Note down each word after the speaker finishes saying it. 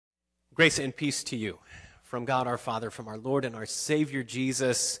Grace and peace to you from God our Father, from our Lord and our Savior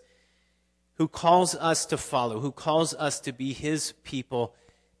Jesus, who calls us to follow, who calls us to be his people,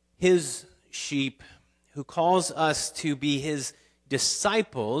 his sheep, who calls us to be his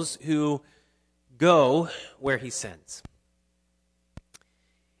disciples who go where he sends.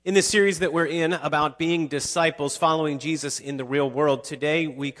 In this series that we're in about being disciples, following Jesus in the real world, today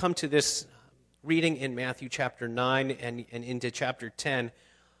we come to this reading in Matthew chapter 9 and into chapter 10.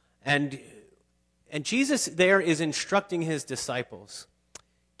 And Jesus there is instructing his disciples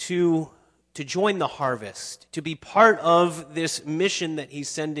to join the harvest, to be part of this mission that he's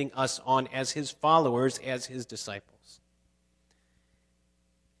sending us on as his followers, as his disciples.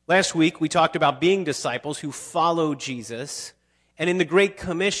 Last week we talked about being disciples who follow Jesus, and in the Great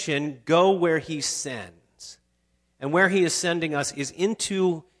Commission, go where he sends. And where he is sending us is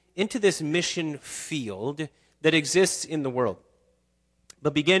into this mission field that exists in the world.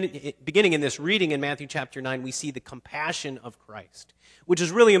 But beginning in this reading in Matthew chapter 9, we see the compassion of Christ, which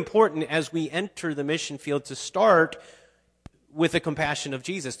is really important as we enter the mission field to start with the compassion of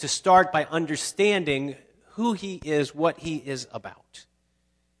Jesus, to start by understanding who he is, what he is about,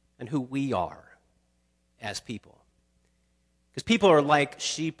 and who we are as people. Because people are like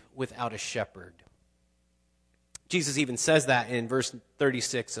sheep without a shepherd. Jesus even says that in verse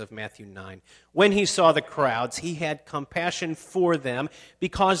 36 of Matthew 9. When he saw the crowds, he had compassion for them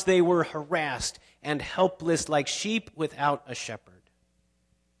because they were harassed and helpless like sheep without a shepherd.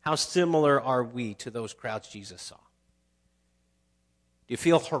 How similar are we to those crowds Jesus saw? Do you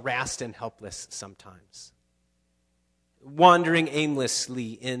feel harassed and helpless sometimes? Wandering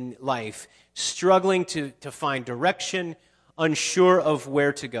aimlessly in life, struggling to find direction, unsure of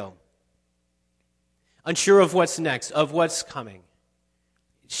where to go. Unsure of what's next, of what's coming.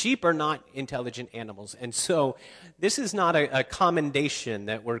 Sheep are not intelligent animals, and so this is not a commendation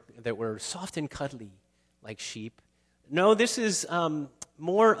that we're soft and cuddly like sheep. No, this is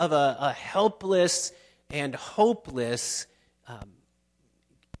more of a helpless and hopeless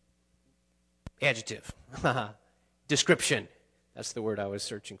adjective, description. That's the word I was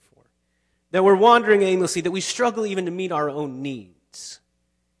searching for. That we're wandering aimlessly, that we struggle even to meet our own needs.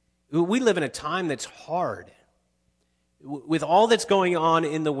 We live in a time that's hard. With all that's going on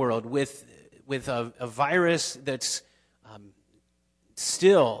in the world, with a virus that's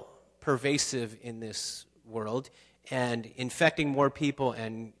still pervasive in this world and infecting more people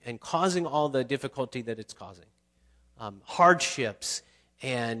and causing all the difficulty that it's causing. Hardships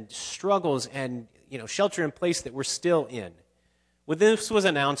and struggles and shelter in place that we're still in. When this was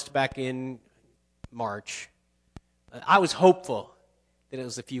announced back in March, I was hopeful that it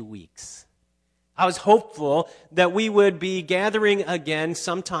was a few weeks. I was hopeful that we would be gathering again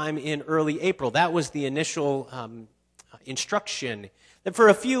sometime in early April. That was the initial instruction, that for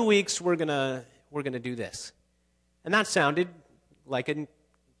a few weeks we're gonna do this. And that sounded like an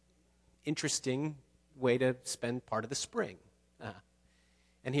interesting way to spend part of the spring.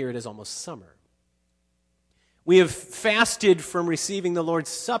 And here it is almost summer. We have fasted from receiving the Lord's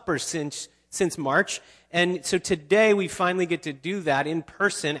Supper since March, and so today we finally get to do that in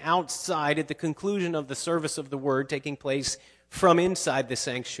person outside at the conclusion of the service of the Word taking place from inside the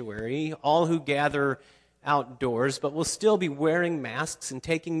sanctuary, all who gather outdoors, but we'll still be wearing masks and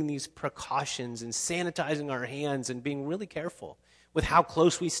taking these precautions and sanitizing our hands and being really careful with how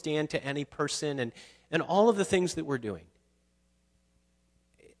close we stand to any person and all of the things that we're doing.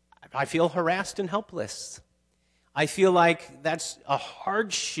 I feel harassed and helpless. I feel like that's a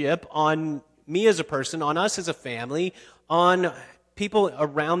hardship on me as a person, on us as a family, on people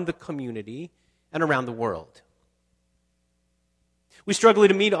around the community and around the world. We struggle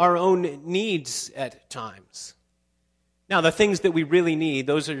to meet our own needs at times. Now, the things that we really need,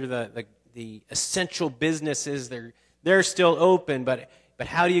 those are the essential businesses. They're still open, but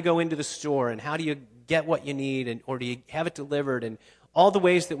how do you go into the store and how do you get what you need or do you have it delivered and all the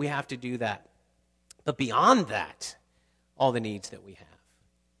ways that we have to do that. But beyond that, all the needs that we have.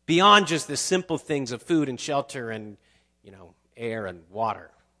 Beyond just the simple things of food and shelter and, air and water,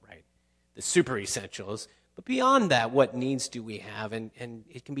 right? The super essentials. But beyond that, what needs do we have? And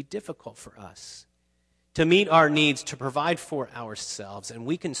it can be difficult for us to meet our needs, to provide for ourselves. And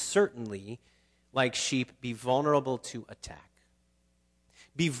we can certainly, like sheep, be vulnerable to attack.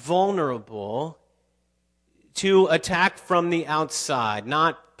 Be vulnerable to attack from the outside,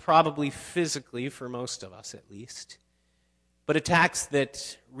 not probably physically for most of us at least, but attacks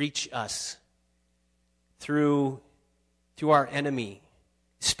that reach us through our enemy,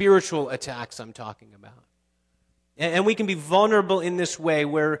 spiritual attacks I'm talking about. And we can be vulnerable in this way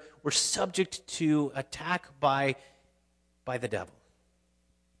where we're subject to attack by the devil.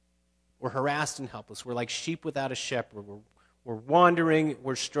 We're harassed and helpless. We're like sheep without a shepherd. We're wandering.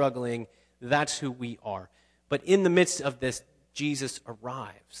 We're struggling. That's who we are. But in the midst of this, Jesus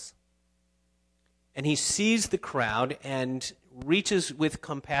arrives. And he sees the crowd and reaches with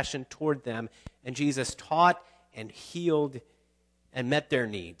compassion toward them. And Jesus taught and healed and met their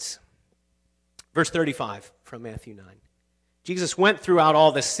needs. Verse 35 from Matthew 9. Jesus went throughout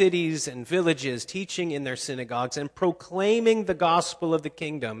all the cities and villages, teaching in their synagogues and proclaiming the gospel of the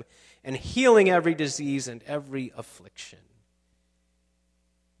kingdom and healing every disease and every affliction.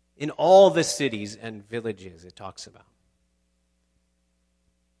 In all the cities and villages, it talks about.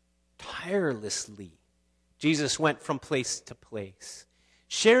 Tirelessly, Jesus went from place to place,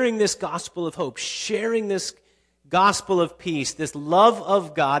 sharing this gospel of hope, sharing this gospel of peace, this love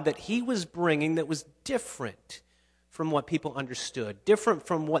of God that he was bringing that was different from what people understood, different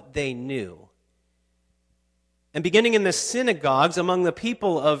from what they knew. And beginning in the synagogues among the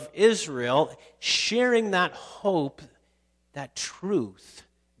people of Israel, sharing that hope, that truth,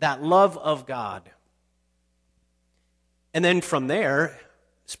 that love of God. And then from there,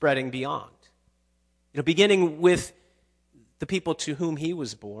 spreading beyond. Beginning with the people to whom he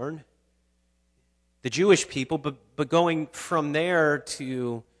was born, the Jewish people, but going from there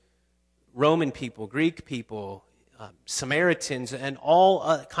to Roman people, Greek people, Samaritans, and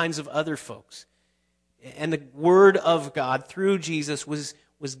all kinds of other folks. And the word of God through Jesus was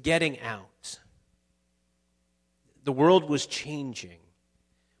getting out. The world was changing.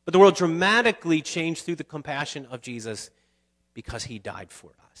 But the world dramatically changed through the compassion of Jesus because he died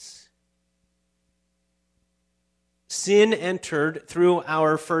for us. Sin entered through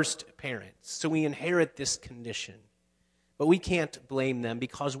our first parents, so we inherit this condition. But we can't blame them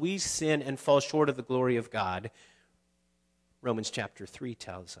because we sin and fall short of the glory of God. Romans chapter 3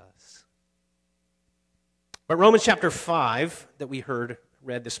 tells us. But Romans chapter 5, that we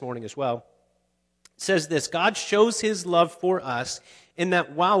read this morning as well, says this: God shows his love for us in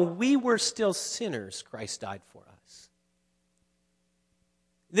that while we were still sinners, Christ died for us.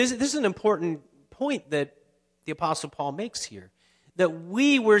 This is an important point that the Apostle Paul makes here, that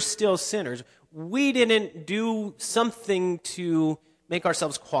we were still sinners. We didn't do something to make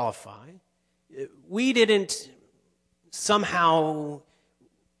ourselves qualify. We didn't somehow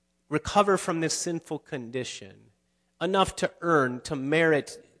recover from this sinful condition enough to earn, to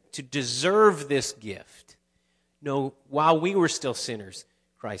merit, to deserve this gift. No, while we were still sinners,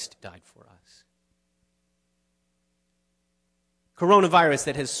 Christ died for us. Coronavirus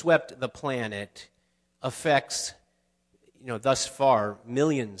that has swept the planet affects, thus far,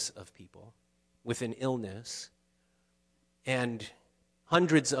 millions of people with an illness, and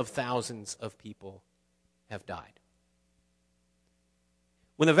hundreds of thousands of people have died.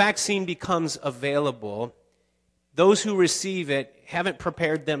 When the vaccine becomes available, those who receive it haven't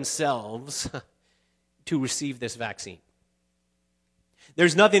prepared themselves to receive this vaccine.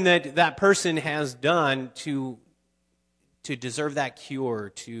 There's nothing that person has done to deserve that cure,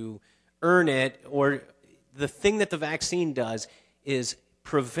 to earn it, or the thing that the vaccine does is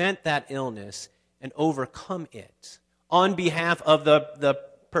prevent that illness and overcome it on behalf of the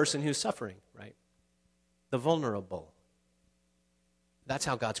person who's suffering, right? The vulnerable. That's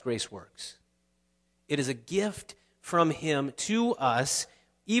how God's grace works. It is a gift from him to us,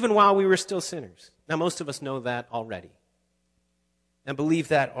 even while we were still sinners. Now, most of us know that already and believe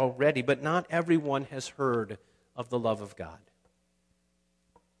that already, but not everyone has heard of the love of God.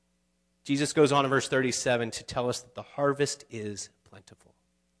 Jesus goes on in verse 37 to tell us that the harvest is plentiful.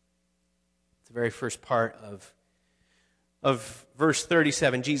 It's the very first part of verse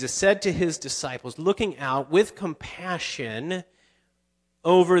 37. Jesus said to his disciples, looking out with compassion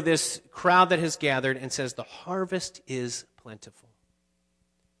over this crowd that has gathered, and says, the harvest is plentiful.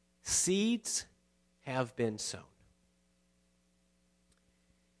 Seeds have been sown.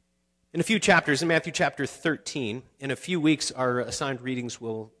 In a few chapters, in Matthew chapter 13, in a few weeks our assigned readings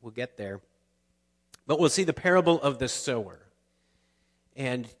will get there, but we'll see the parable of the sower.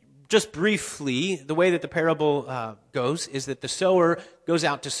 And just briefly, the way that the parable goes is that the sower goes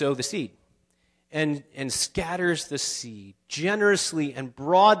out to sow the seed and scatters the seed generously and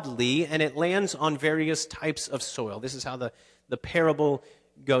broadly, and it lands on various types of soil. This is how the parable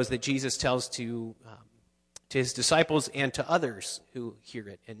goes that Jesus tells to his disciples and to others who hear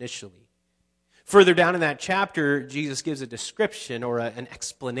it initially. Further down in that chapter, Jesus gives a description or an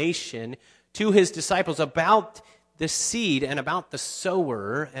explanation to his disciples about the seed and about the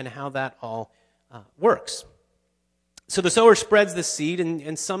sower and how that all works. So the sower spreads the seed,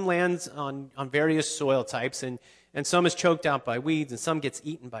 and some lands on various soil types, and some is choked out by weeds, and some gets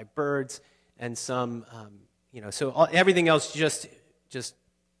eaten by birds, and some, so everything else just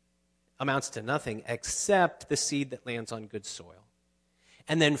amounts to nothing except the seed that lands on good soil.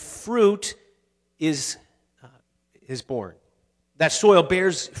 And then fruit is born. That soil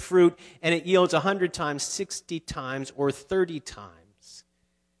bears fruit, and it yields 100 times, 60 times, or 30 times.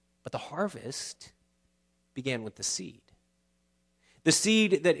 But the harvest began with the seed. The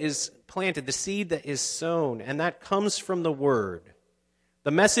seed that is planted, the seed that is sown, and that comes from the Word.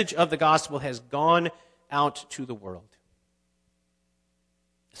 The message of the gospel has gone out to the world.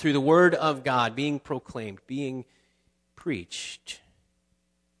 Through the Word of God being proclaimed, being preached.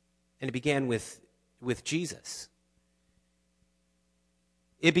 And it began with Jesus.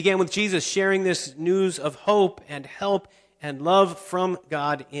 It began with Jesus sharing this news of hope and help and love from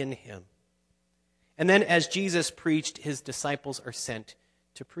God in him. And then as Jesus preached, his disciples are sent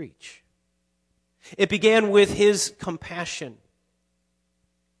to preach. It began with his compassion,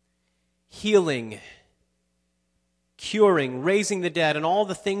 healing, curing, raising the dead, and all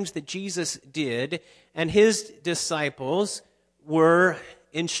the things that Jesus did. And his disciples were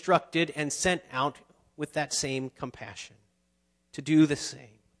instructed and sent out with that same compassion to do the same.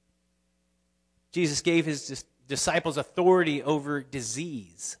 Jesus gave his disciples authority over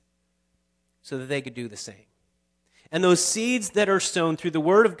disease so that they could do the same. And those seeds that are sown through the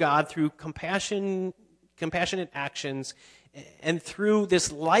Word of God, through compassionate actions, and through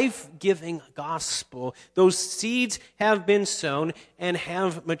this life-giving gospel, those seeds have been sown and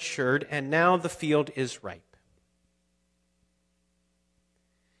have matured, and now the field is ripe.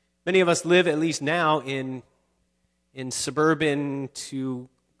 Many of us live, at least now, in suburban to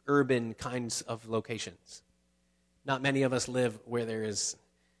urban kinds of locations. Not many of us live where there is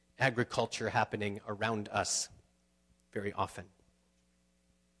agriculture happening around us very often.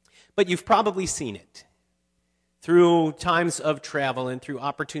 But you've probably seen it through times of travel and through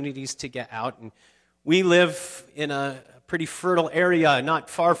opportunities to get out. And we live in a pretty fertile area not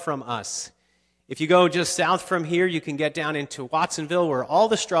far from us. If you go just south from here, you can get down into Watsonville where all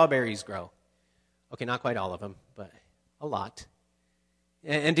the strawberries grow. Okay, not quite all of them, but a lot.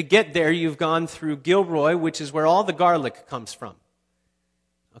 And to get there, you've gone through Gilroy, which is where all the garlic comes from.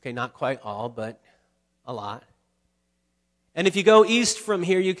 Okay, not quite all, but a lot. And if you go east from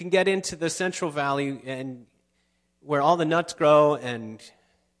here, you can get into the Central Valley and where all the nuts grow and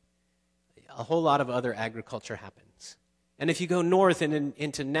a whole lot of other agriculture happens. And if you go north and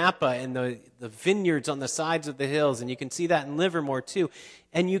into Napa and the vineyards on the sides of the hills, and you can see that in Livermore too,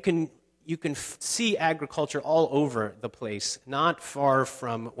 and you can see agriculture all over the place, not far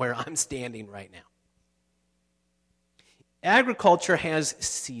from where I'm standing right now. Agriculture has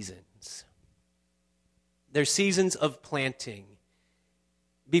seasons. There's seasons of planting.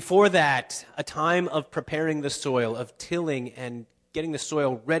 Before that, a time of preparing the soil, of tilling and getting the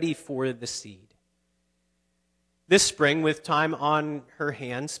soil ready for the seed. This spring, with time on her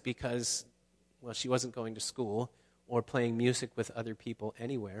hands because, well, she wasn't going to school or playing music with other people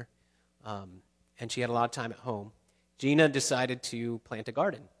anywhere, and she had a lot of time at home, Gina decided to plant a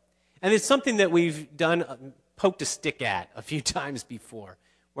garden. And it's something that we've done, poked a stick at a few times before.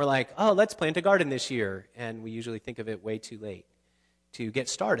 We're like, oh, let's plant a garden this year. And we usually think of it way too late to get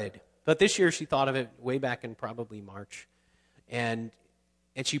started. But this year she thought of it way back in probably March. And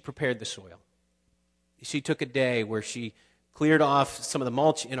she prepared the soil. She took a day where she cleared off some of the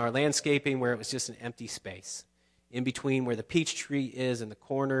mulch in our landscaping where it was just an empty space in between where the peach tree is in the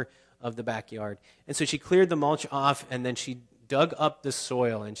corner of the backyard. And so she cleared the mulch off, and then she dug up the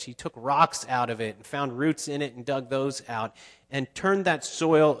soil, and she took rocks out of it and found roots in it and dug those out and turned that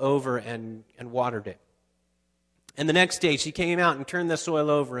soil over and watered it. And the next day she came out and turned the soil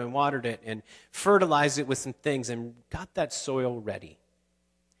over and watered it and fertilized it with some things and got that soil ready.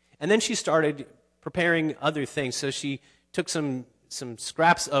 And then she started preparing other things. So she took some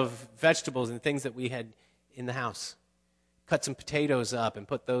scraps of vegetables and things that we had in the house, cut some potatoes up and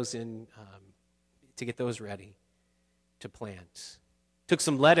put those in to get those ready to plant. Took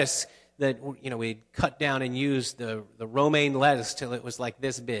some lettuce that we'd cut down and used the romaine lettuce till it was like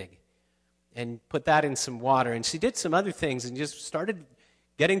this big, and put that in some water. And she did some other things and just started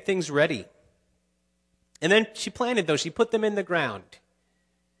getting things ready. And then she planted those. She put them in the ground.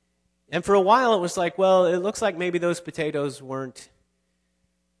 And for a while it was like, well, it looks like maybe those potatoes weren't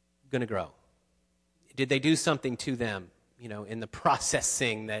going to grow. Did they do something to them, in the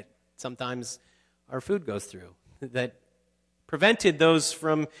processing that sometimes our food goes through that prevented those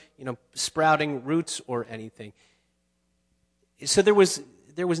from, sprouting roots or anything? So there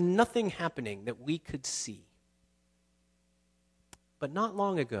was nothing happening that we could see. But not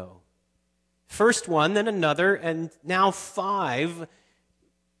long ago, first one, then another, and now 5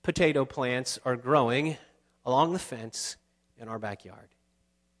 potato plants are growing along the fence in our backyard.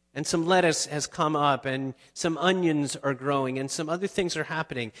 and some lettuce has come up, and some onions are growing, and some other things are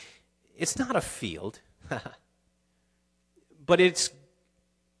happening. It's not a field, but it's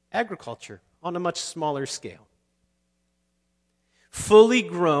agriculture on a much smaller scale. Fully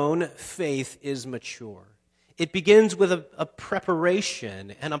grown faith is mature. It begins with a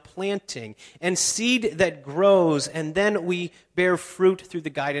preparation and a planting and seed that grows, and then we bear fruit through the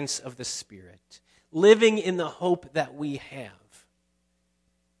guidance of the Spirit, living in the hope that we have.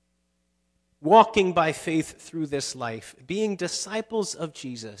 Walking by faith through this life, being disciples of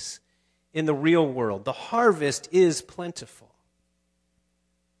Jesus in the real world. The harvest is plentiful,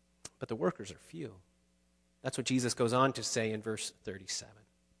 but the workers are few. That's what Jesus goes on to say in verse 37.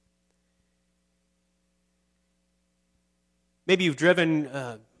 Maybe you've driven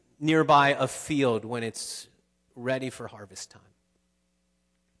nearby a field when it's ready for harvest time.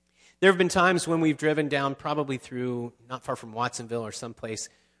 There have been times when we've driven down probably through, not far from Watsonville or someplace,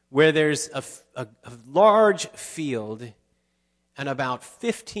 where there's a large field and about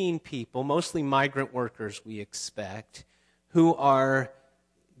 15 people, mostly migrant workers we expect, who are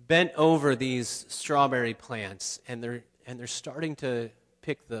bent over these strawberry plants, and they're starting to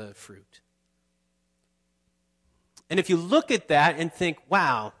pick the fruit. And if you look at that and think,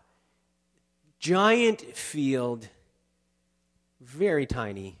 wow, giant field, very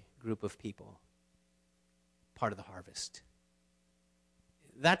tiny group of people, part of the harvest.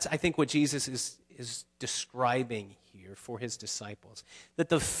 That's, I think, what Jesus is describing here for his disciples. That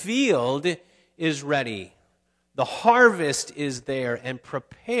the field is ready. The harvest is there and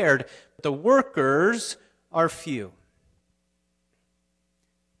prepared. The workers are few.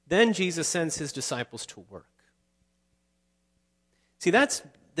 Then Jesus sends his disciples to work. See, that's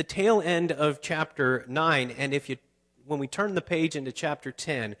the tail end of chapter 9. And when we turn the page into chapter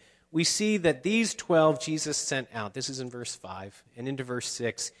 10, we see that these 12 Jesus sent out. This is in verse 5 and into verse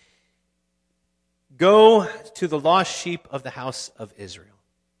 6. Go to the lost sheep of the house of Israel.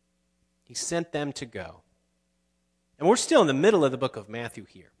 He sent them to go. And we're still in the middle of the book of Matthew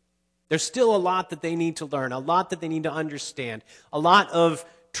here. There's still a lot that they need to learn, a lot that they need to understand, a lot of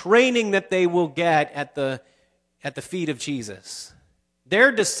training that they will get at the feet of Jesus.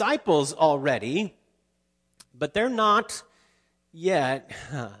 They're disciples already, but they're not yet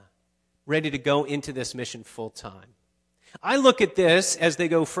ready to go into this mission full time. I look at this as they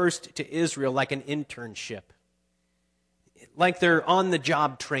go first to Israel like an internship, like they're on the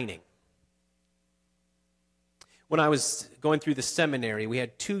job training. When I was going through the seminary, we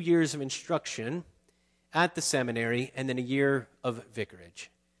had 2 years of instruction at the seminary and then a year of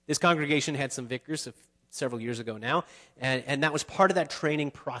vicarage. This congregation had some vicars several years ago now, and that was part of that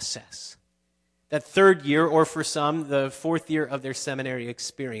training process. That third year, or for some, the fourth year of their seminary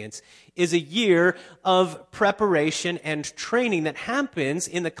experience, is a year of preparation and training that happens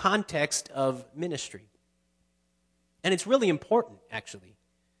in the context of ministry. And it's really important, actually.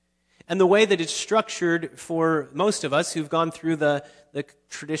 And the way that it's structured for most of us who've gone through the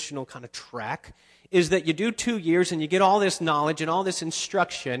traditional kind of track is that you do 2 years and you get all this knowledge and all this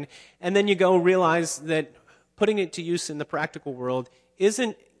instruction, and then you go realize that putting it to use in the practical world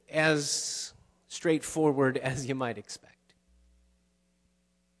isn't as straightforward as you might expect.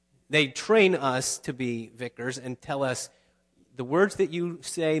 They train us to be vicars and tell us the words that you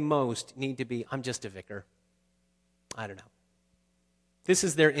say most need to be, I'm just a vicar. I don't know. This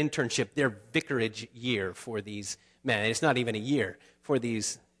is their internship, their vicarage year for these men. It's not even a year for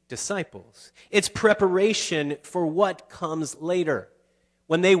these disciples. It's preparation for what comes later,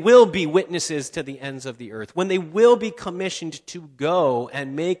 when they will be witnesses to the ends of the earth, when they will be commissioned to go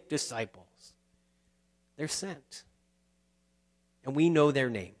and make disciples. They're sent. And we know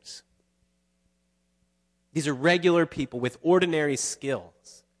their names. These are regular people with ordinary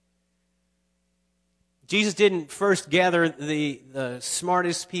skills. Jesus didn't first gather the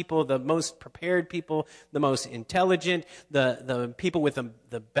smartest people, the most prepared people, the most intelligent, the people with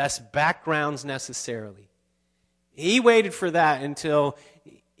the best backgrounds necessarily. He waited for that until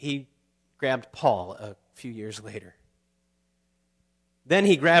he grabbed Paul a few years later. Then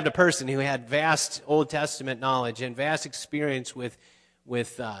he grabbed a person who had vast Old Testament knowledge and vast experience with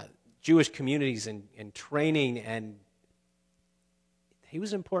Jewish communities and training, and he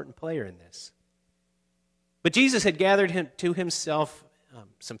was an important player in this. But Jesus had gathered to himself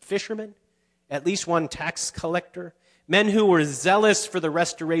some fishermen, at least one tax collector, men who were zealous for the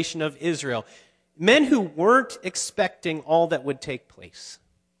restoration of Israel, men who weren't expecting all that would take place.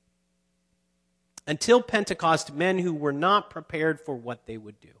 Until Pentecost, men who were not prepared for what they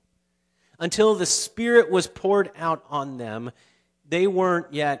would do. Until the Spirit was poured out on them, they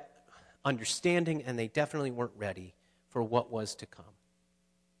weren't yet understanding, and they definitely weren't ready for what was to come.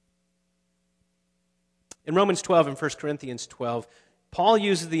 In Romans 12 and 1 Corinthians 12, Paul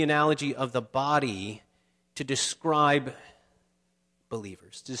uses the analogy of the body to describe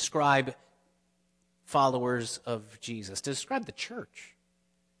believers, to describe followers of Jesus, to describe the church.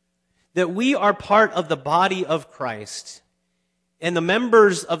 That we are part of the body of Christ, and the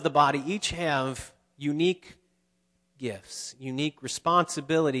members of the body each have unique gifts, unique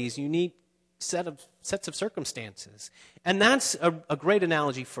responsibilities, unique sets of circumstances. And that's a great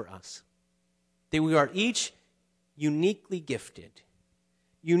analogy for us. That we are each uniquely gifted,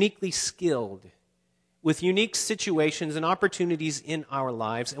 uniquely skilled, with unique situations and opportunities in our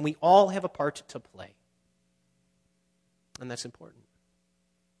lives, and we all have a part to play. And that's important.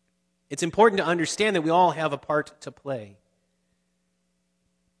 It's important to understand that we all have a part to play.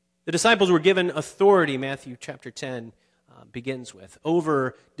 The disciples were given authority, Matthew chapter 10 begins with,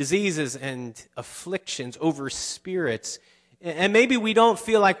 over diseases and afflictions, over spirits. And maybe we don't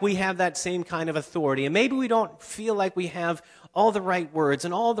feel like we have that same kind of authority. And maybe we don't feel like we have all the right words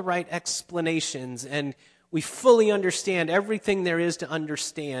and all the right explanations. And we fully understand everything there is to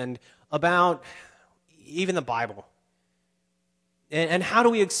understand about even the Bible. And how do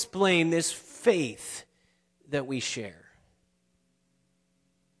we explain this faith that we share?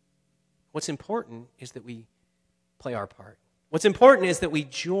 What's important is that we play our part. What's important is that we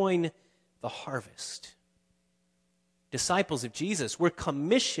join the harvest. Disciples of Jesus, we're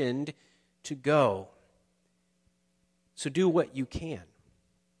commissioned to go. So do what you can.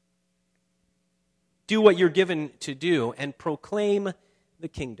 Do what you're given to do and proclaim the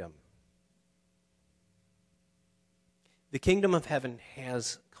kingdom. The kingdom of heaven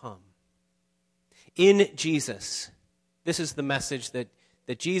has come. In Jesus, this is the message that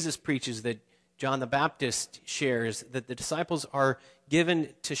Jesus preaches, that John the Baptist shares, that the disciples are given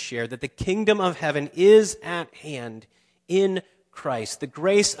to share, that the kingdom of heaven is at hand in Christ. The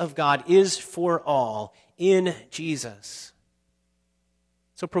grace of God is for all in Jesus.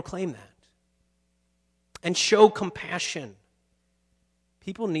 So proclaim that. And show compassion.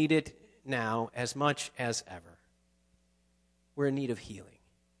 People need it now as much as ever. We're in need of healing.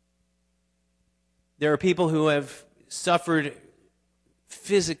 There are people who have suffered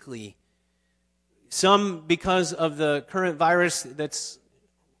physically, some because of the current virus that's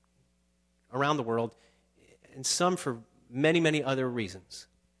around the world, and some for many, many other reasons,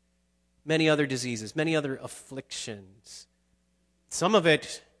 many other diseases, many other afflictions. Some of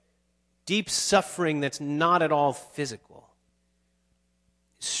it, deep suffering that's not at all physical.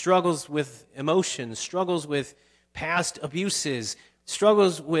 Struggles with emotions, struggles with past abuses,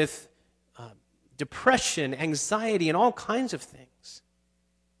 struggles with depression, anxiety, and all kinds of things.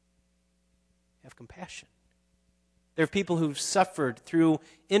 Have compassion. There are people who've suffered through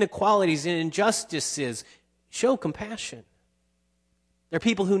inequalities and injustices. Show compassion. There are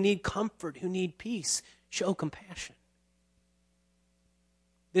people who need comfort, who need peace. Show compassion.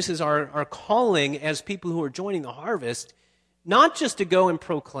 This is our calling as people who are joining the harvest, not just to go and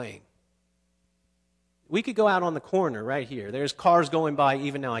proclaim. We could go out on the corner right here. There's cars going by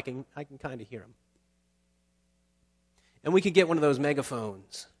even now. I can kind of hear them. And we could get one of those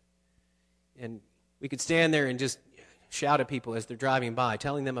megaphones. And we could stand there and just shout at people as they're driving by,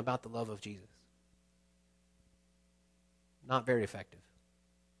 telling them about the love of Jesus. Not very effective.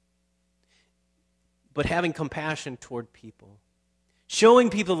 But having compassion toward people, showing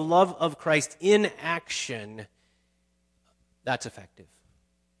people the love of Christ in action, that's effective.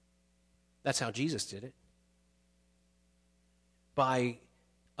 That's how Jesus did it. By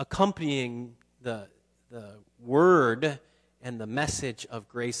accompanying the word and the message of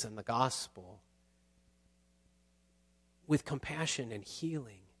grace and the gospel with compassion and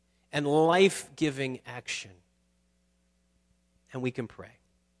healing and life-giving action. And we can pray.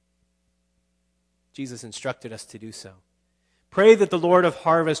 Jesus instructed us to do so. Pray that the Lord of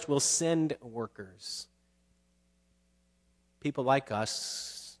harvest will send workers. People like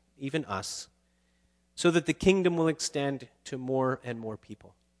us, even us, so that the kingdom will extend to more and more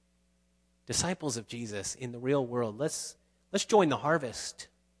people. Disciples of Jesus in the real world, let's join the harvest.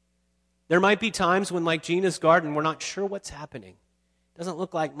 There might be times when, like Gina's garden, we're not sure what's happening. It doesn't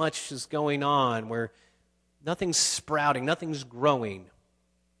look like much is going on, where nothing's sprouting, nothing's growing.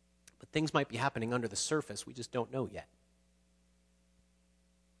 But things might be happening under the surface. We just don't know yet.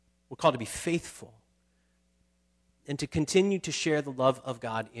 We're called to be faithful and to continue to share the love of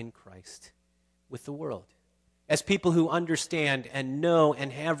God in Christ with the world. As people who understand and know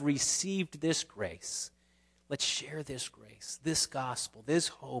and have received this grace, let's share this grace, this gospel, this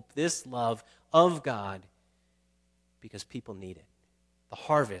hope, this love of God, because people need it. The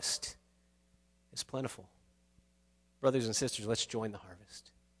harvest is plentiful. Brothers and sisters, let's join the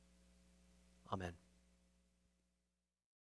harvest. Amen.